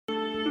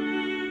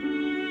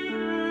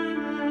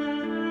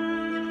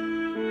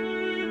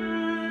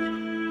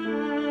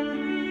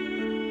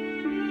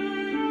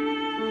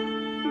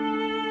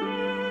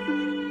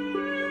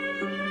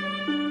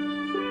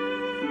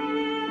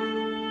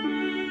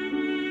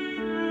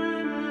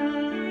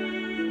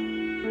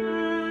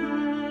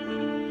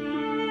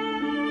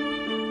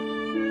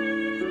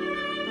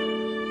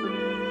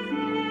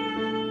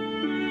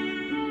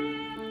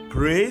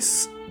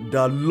Praise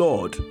the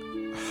Lord.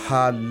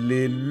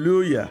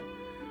 Hallelujah.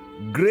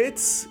 Great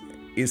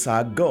is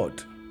our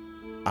God,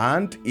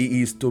 and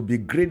He is to be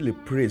greatly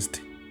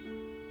praised.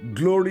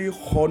 Glory,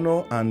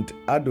 honor, and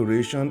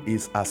adoration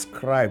is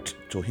ascribed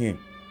to Him.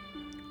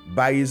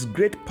 By His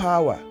great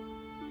power,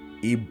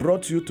 He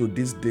brought you to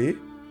this day.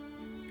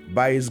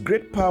 By His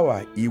great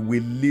power, He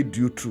will lead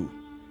you through.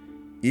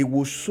 He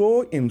will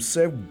show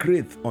Himself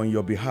great on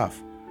your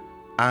behalf,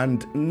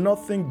 and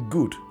nothing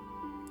good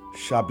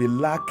shall be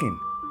lacking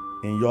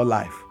in your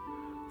life.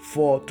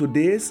 For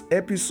today's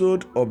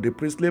episode of the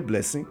Priestly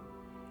Blessing,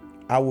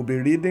 I will be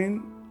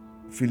reading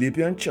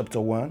Philippians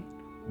chapter 1,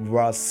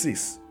 verse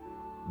 6.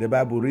 The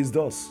Bible reads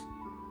thus: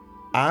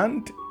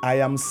 "And I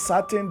am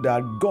certain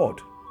that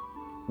God,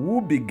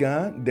 who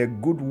began the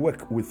good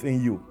work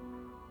within you,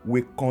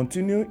 will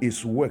continue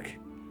His work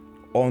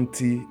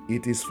until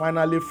it is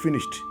finally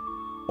finished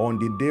on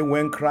the day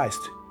when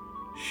Christ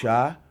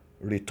shall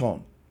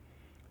return."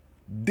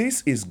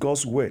 This is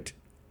God's word,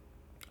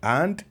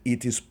 and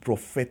it is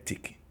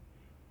prophetic.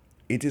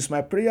 It is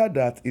my prayer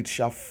that it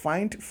shall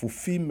find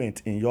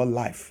fulfillment in your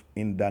life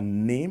in the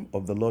name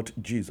of the Lord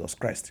Jesus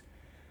Christ.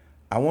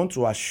 I want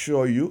to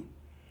assure you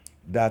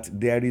that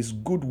there is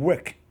good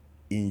work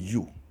in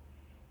you.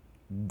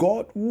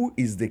 God, who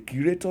is the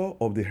creator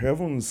of the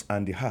heavens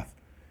and the earth,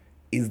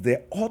 is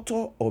the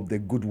author of the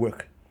good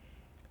work.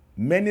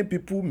 Many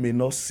people may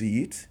not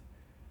see it.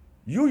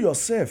 You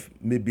yourself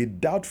may be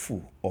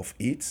doubtful of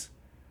it,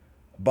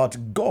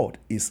 but God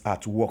is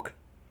at work,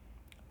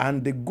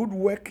 and the good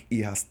work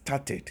He has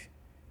started,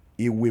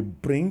 He will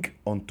bring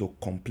unto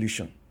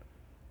completion.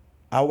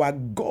 Our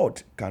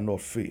God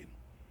cannot fail.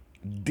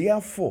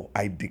 Therefore,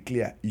 I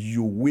declare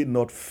you will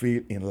not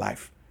fail in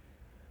life.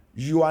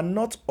 You are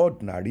not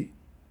ordinary.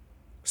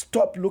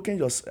 Stop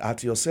looking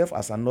at yourself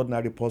as an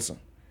ordinary person.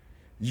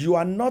 You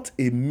are not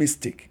a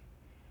mistake.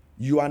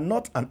 You are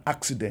not an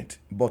accident,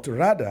 but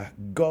rather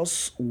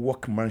God's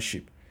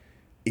workmanship,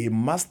 a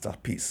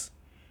masterpiece.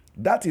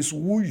 That is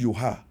who you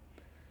are.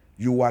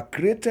 You are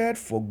created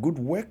for good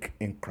work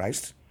in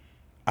Christ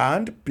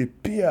and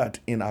prepared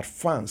in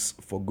advance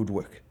for good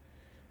work.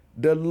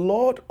 The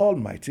Lord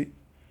Almighty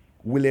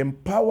will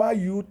empower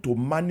you to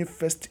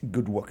manifest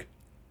good work.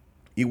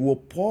 He will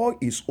pour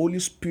His Holy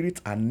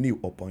Spirit anew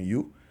upon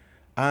you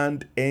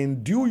and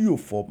endue you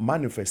for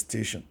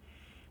manifestation.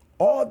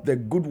 All the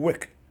good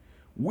work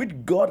which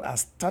God has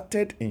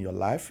started in your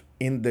life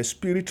in the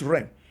spirit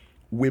realm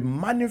will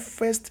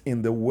manifest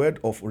in the word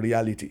of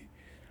reality.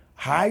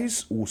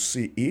 Eyes will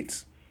see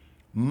it,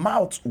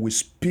 mouth will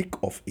speak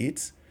of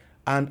it,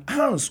 and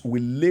hands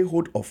will lay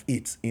hold of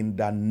it in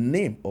the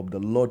name of the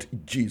Lord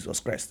Jesus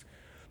Christ.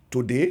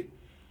 Today,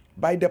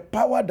 by the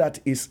power that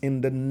is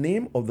in the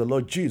name of the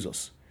Lord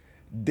Jesus,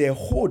 the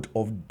hold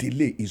of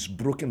delay is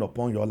broken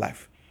upon your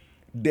life.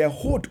 The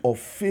hold of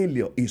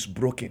failure is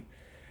broken.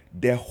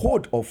 The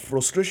hold of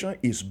frustration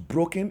is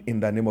broken in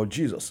the name of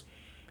Jesus.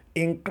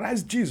 In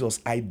Christ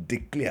Jesus, I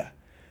declare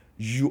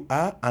you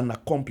are an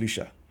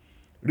accomplisher.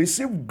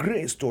 Receive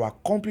grace to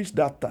accomplish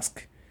that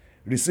task.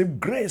 Receive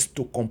grace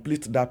to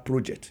complete that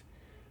project.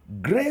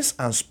 Grace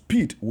and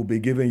speed will be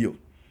given you.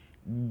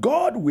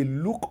 God will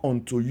look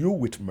unto you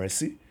with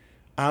mercy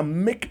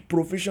and make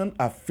provision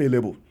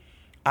available.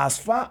 As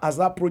far as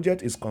that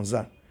project is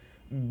concerned,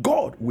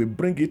 God will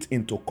bring it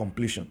into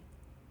completion.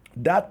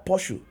 That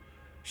pursuit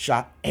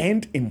shall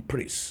end in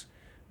praise.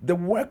 The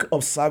work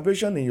of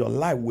salvation in your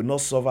life will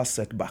not suffer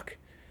setback.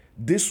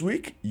 This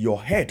week,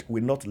 your head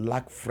will not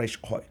lack fresh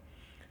oil.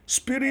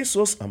 Spirit,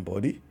 soul, and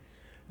body,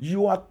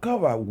 you are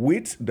covered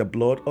with the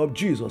blood of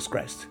Jesus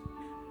Christ.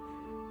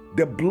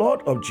 The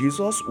blood of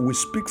Jesus will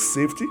speak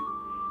safety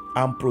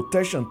and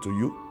protection to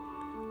you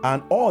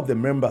and all the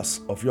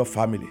members of your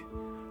family.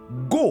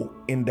 Go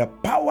in the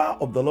power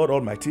of the Lord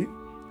Almighty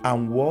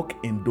and walk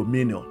in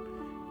dominion.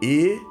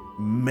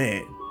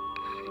 Amen.